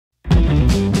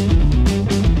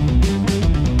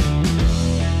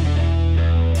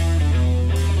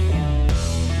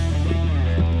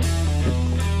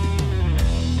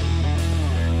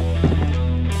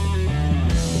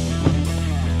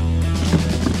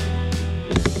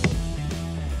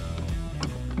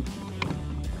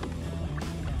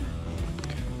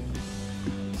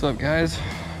What's up, guys?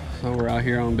 So we're out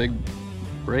here on big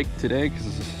break today because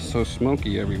it's so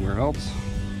smoky everywhere else.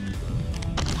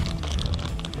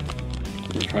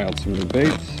 We'll try out some new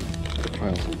baits, try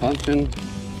out some punching.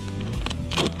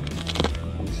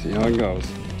 Let's see how it goes.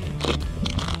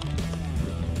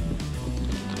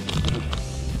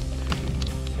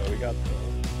 So we got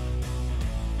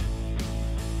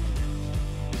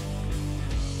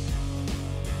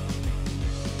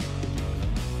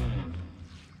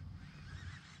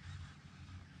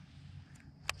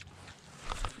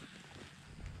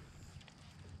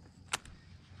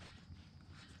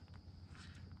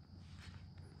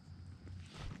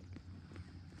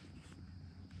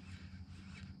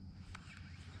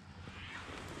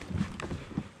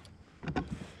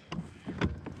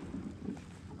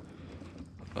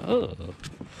oh.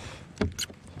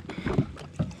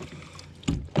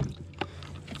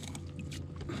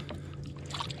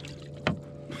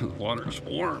 The water's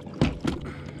warm.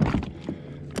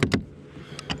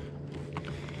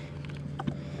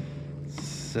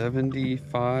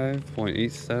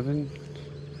 $75.87.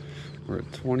 We're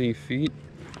at 20 feet.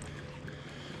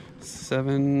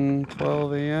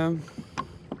 7:12 a.m.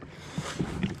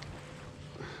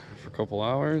 for a couple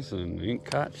hours and ain't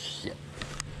caught shit.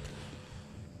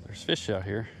 There's fish out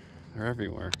here. They're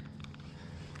everywhere.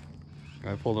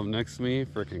 Guy pulled up next to me,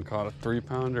 freaking caught a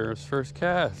 3-pounder his first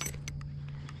cast.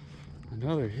 I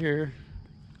know they're here.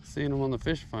 Seeing them on the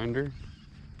fish finder.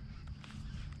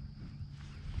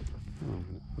 Oh.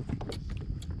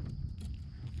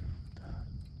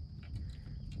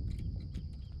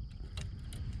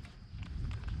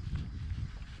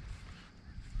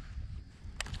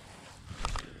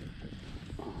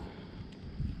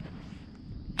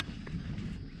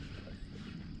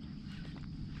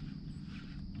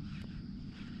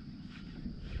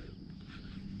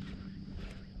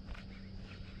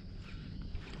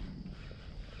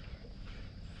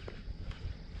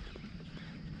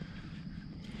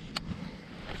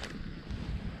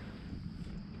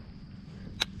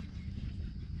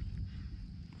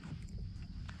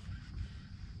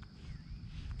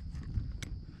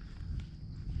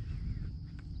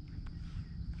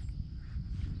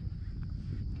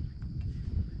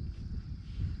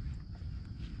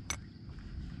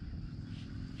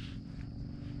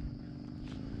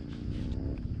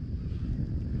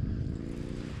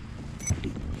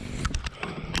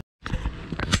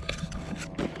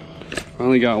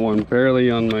 Finally got one,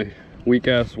 barely on my weak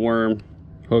ass worm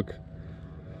hook.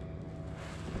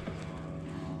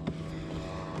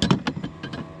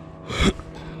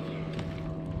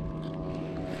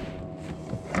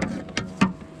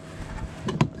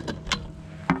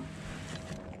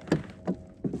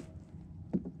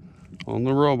 On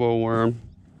the robo worm.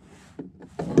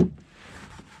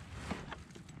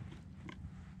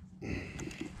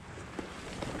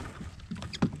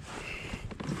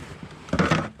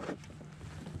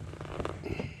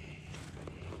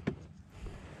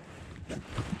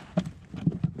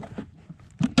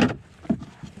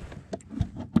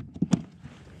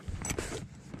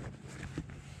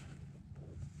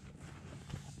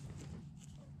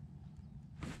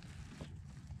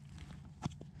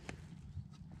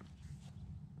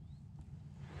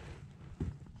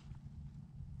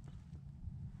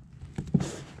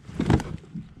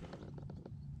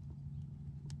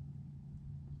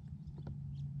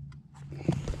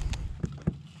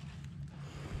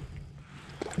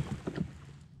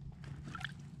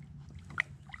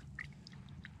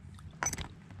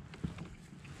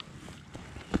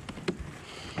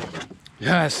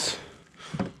 Yes.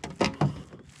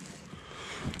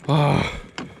 Oh.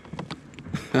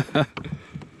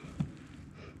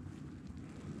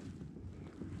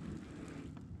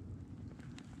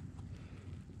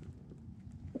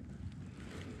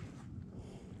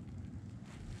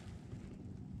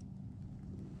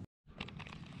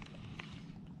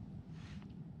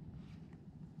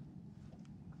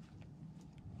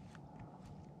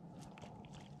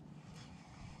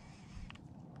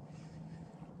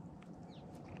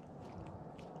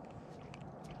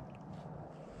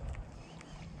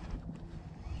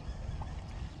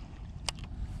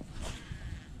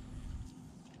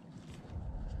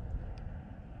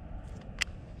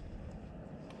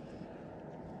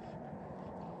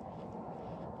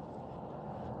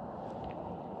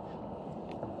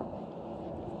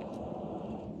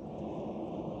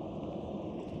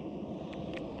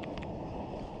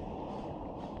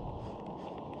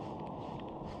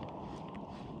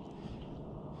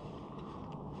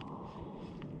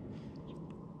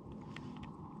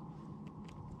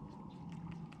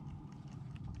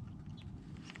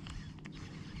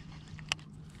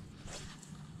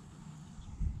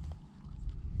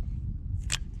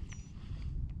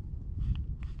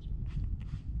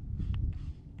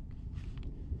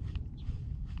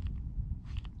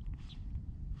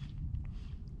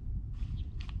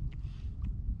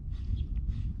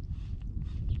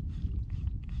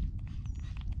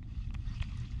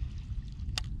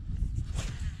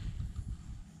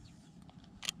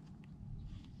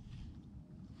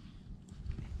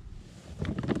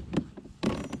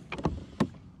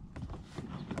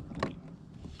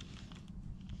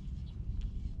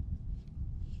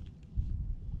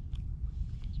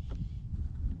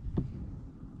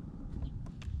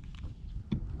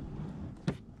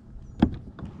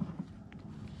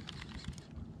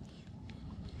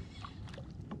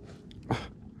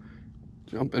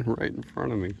 jumping right in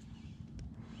front of me.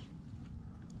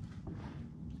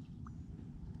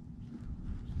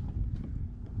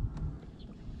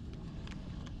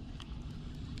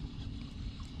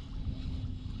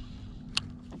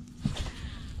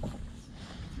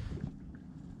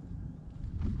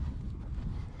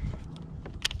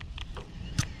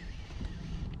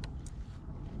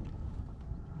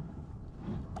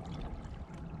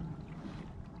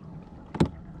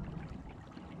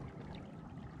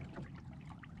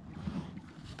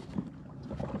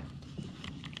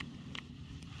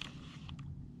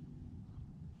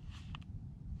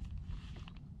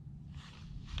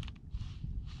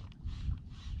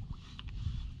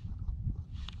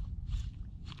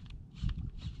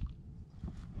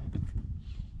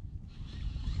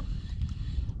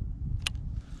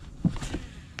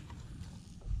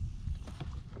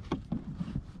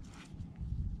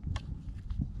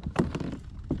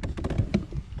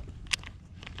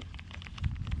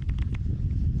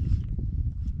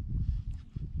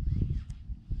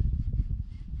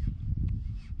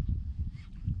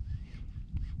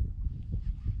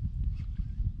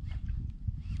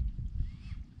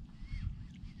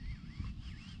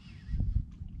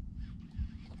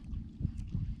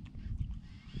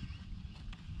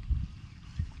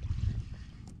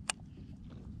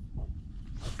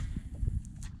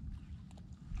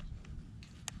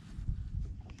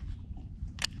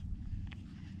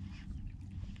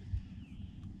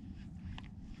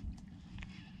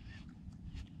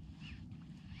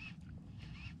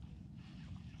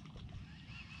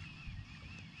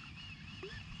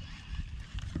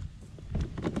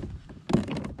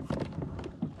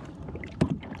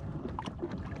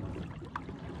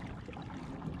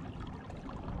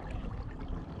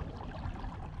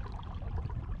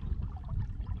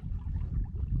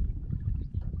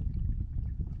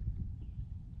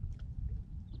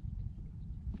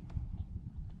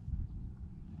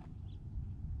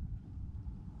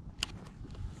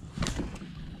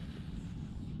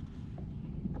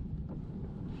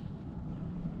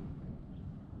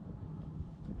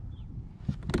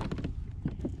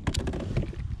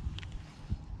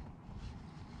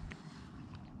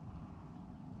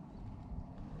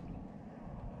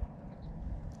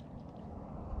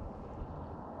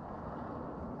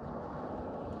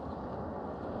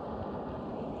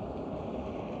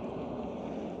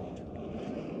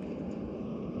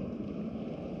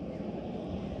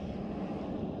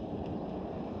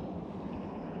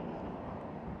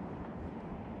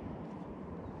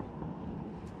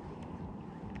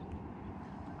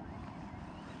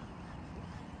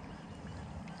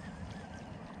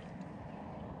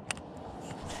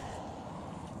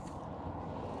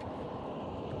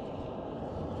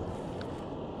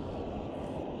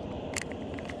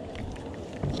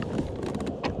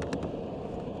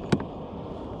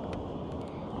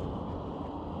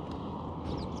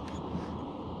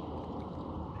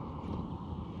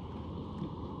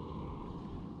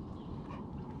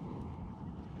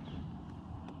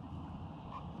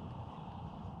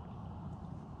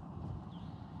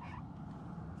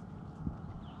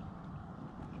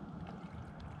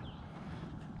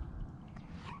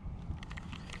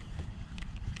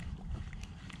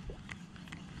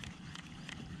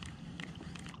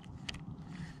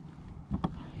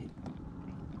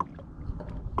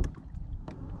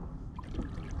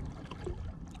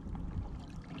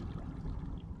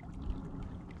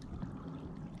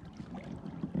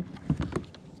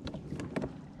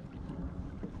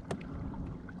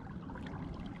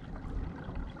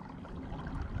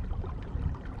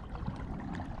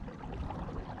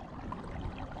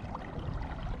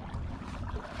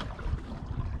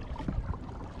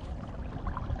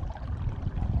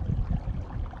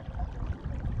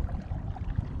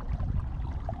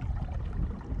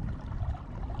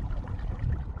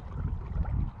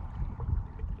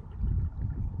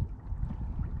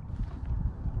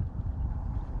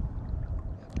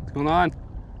 What's going on?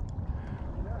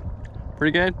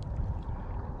 Pretty good?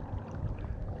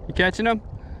 You catching them?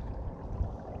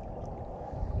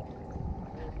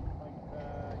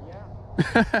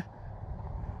 Yeah.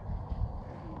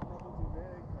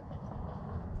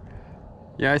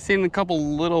 Yeah, I seen a couple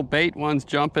little bait ones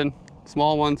jumping,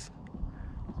 small ones.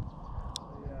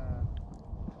 All of a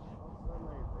sudden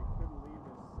they couldn't leave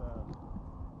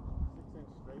this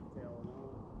 6-inch straight tail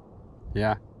alone.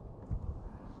 Yeah.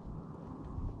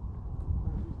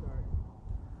 When did you start?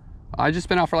 I just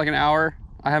been out for like an hour.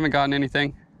 I haven't gotten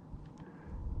anything.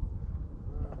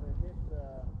 They hit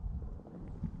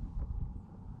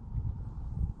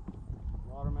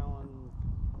watermelon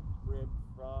rib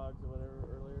frogs or whatever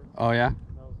earlier. Oh yeah?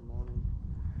 That was the morning.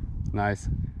 Nice.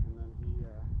 And then he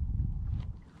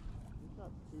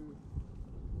caught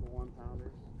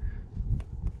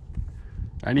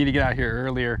I need to get out here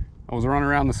earlier. I was running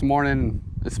around this morning and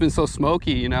it's been so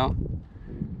smoky, you know.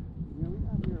 Yeah, we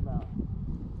got here about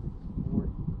 40.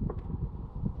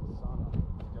 The sun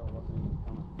still wasn't even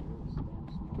coming through. It's damn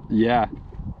smoke. Yeah.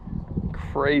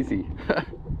 Crazy. How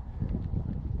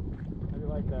do you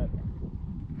like that?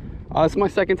 It's my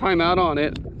second time out on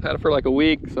it. Had it for like a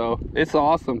week, so it's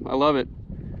awesome. I love it.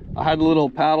 I had a little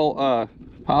paddle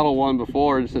one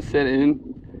before just to sit in,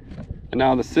 and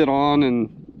now the sit on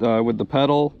and with the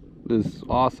pedal is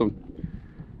awesome.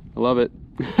 I love it.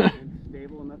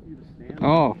 Stable enough for you to stand?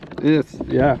 Oh, it's,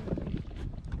 yeah.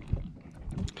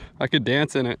 I could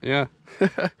dance in it, yeah.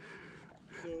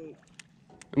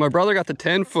 My brother got the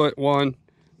 10-foot one,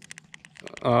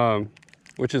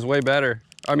 which is way better.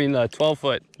 I mean, the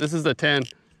 12-foot. This is the 10.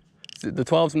 The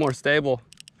 12's more stable.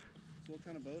 So what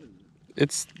kind of boat is it?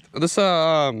 It's this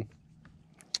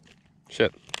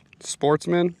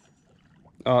SPORTSMAN,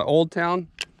 OLDTOWN.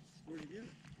 Where'd you get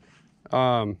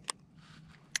it?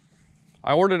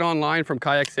 I ordered online from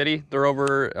Kayak City. They're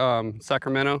over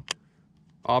Sacramento,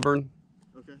 Auburn.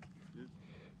 Okay.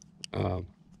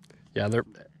 Yeah,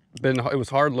 it was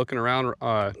hard looking around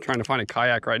trying to find a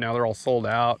kayak right now. They're all sold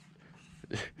out.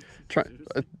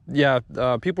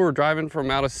 People were driving from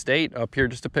out of state up here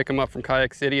just to pick them up from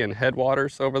Kayak City and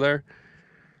Headwaters over there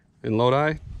in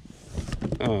Lodi.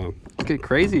 It's getting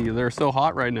crazy. They're so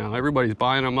hot right now. Everybody's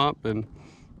buying them up, and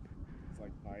It's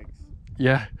like bikes.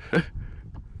 yeah.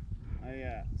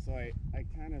 I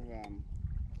kind of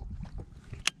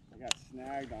I got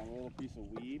snagged on a little piece of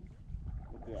weed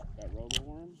with that robo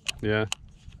worm, Yeah.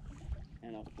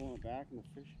 and I was pulling it back and the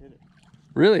fish hit it.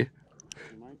 Really?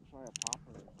 You might try a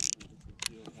popper or something just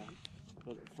to see what happens.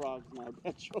 But the frog's not a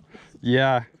bad choice.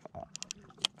 Yeah.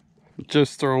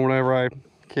 Just throwing whatever I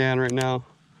can right now.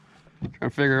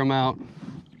 Trying to figure them out.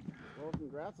 Well,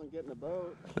 congrats on getting a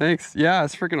boat. Thanks. Yeah,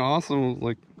 it's freaking awesome.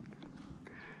 Like,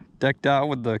 decked out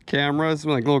with the cameras,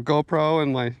 like little GoPro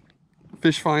and my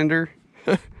fish finder.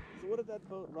 So what did that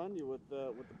boat run you with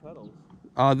the pedals?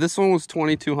 This one was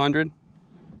 2,200.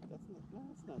 That's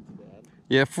not too bad.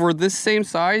 Yeah, for this same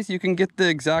size, you can get the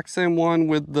exact same one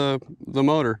with the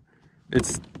motor.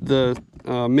 It's the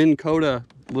Minn Kota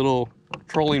little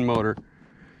trolling motor.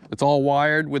 It's all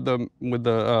wired with the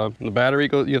battery.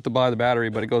 You have to buy the battery,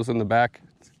 but it goes in the back.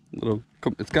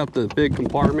 It's got the big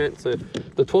compartment. So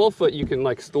the 12-foot you can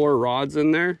like store rods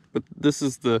in there, but this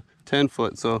is the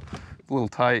 10-foot, so it's a little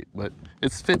tight, but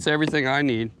it fits everything I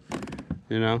need.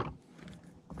 You know,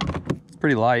 it's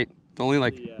pretty light. It's only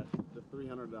like The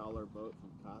 $300 boat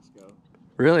from Costco.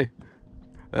 Really,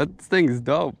 that thing's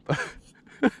dope.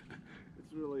 It's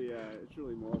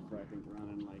really more for I think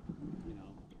running like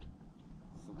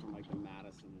something like the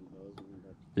Madison and Bozeman,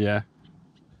 but Yeah.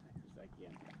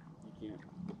 you can't.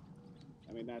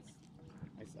 I mean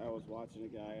I was watching a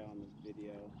guy on the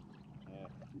video,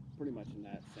 pretty much in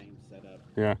that same setup.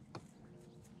 Yeah.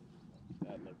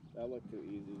 That looked too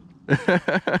easy.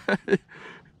 2,200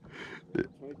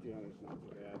 is not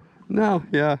too bad. No,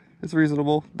 yeah, it's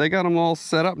reasonable. They got them all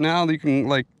set up now. You can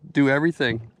like do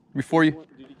everything before you.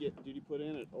 Did you put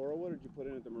in at Orwood or did you put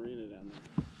in at the marina down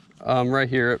there? Right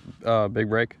here at Big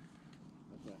Break.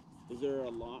 Okay. Is there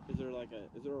a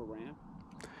ramp?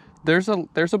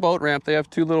 There's a boat ramp. They have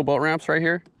two little boat ramps right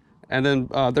here, and then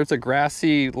there's a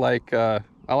grassy like I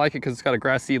like it because it's got a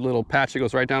grassy little patch that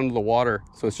goes right down to the water.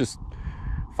 So it's just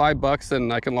 $5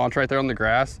 and I can launch right there on the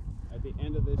grass. At the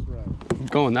end of this road.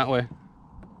 Going that way.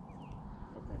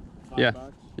 Okay. Yeah.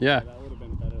 $5? Yeah. That would have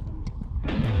been better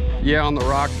than. Yeah, on the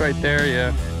rocks right there.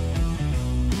 Yeah.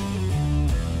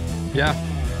 Yeah.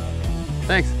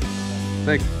 Thanks.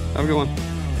 Thanks. Have a good one.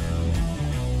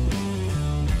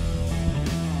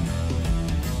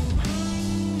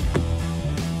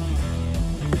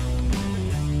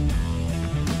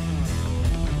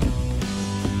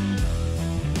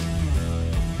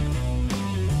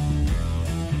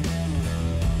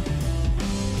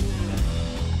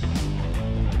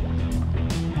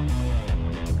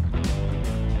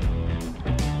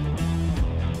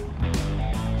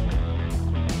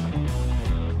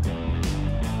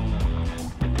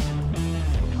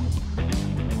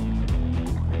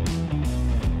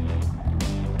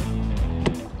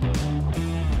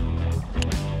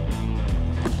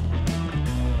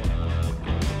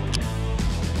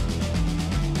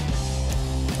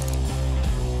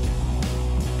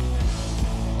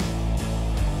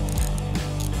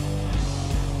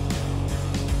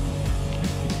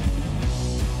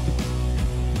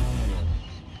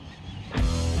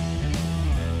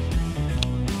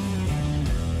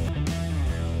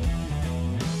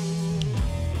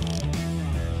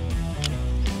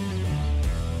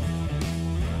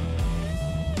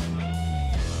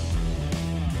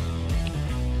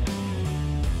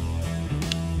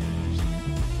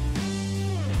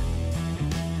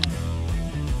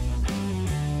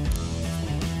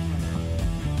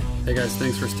 Hey guys,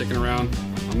 thanks for sticking around.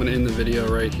 I'm gonna end the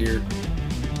video right here.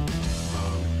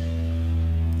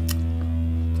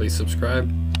 Please subscribe,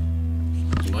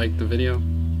 like the video.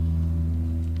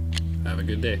 Have a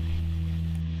good day.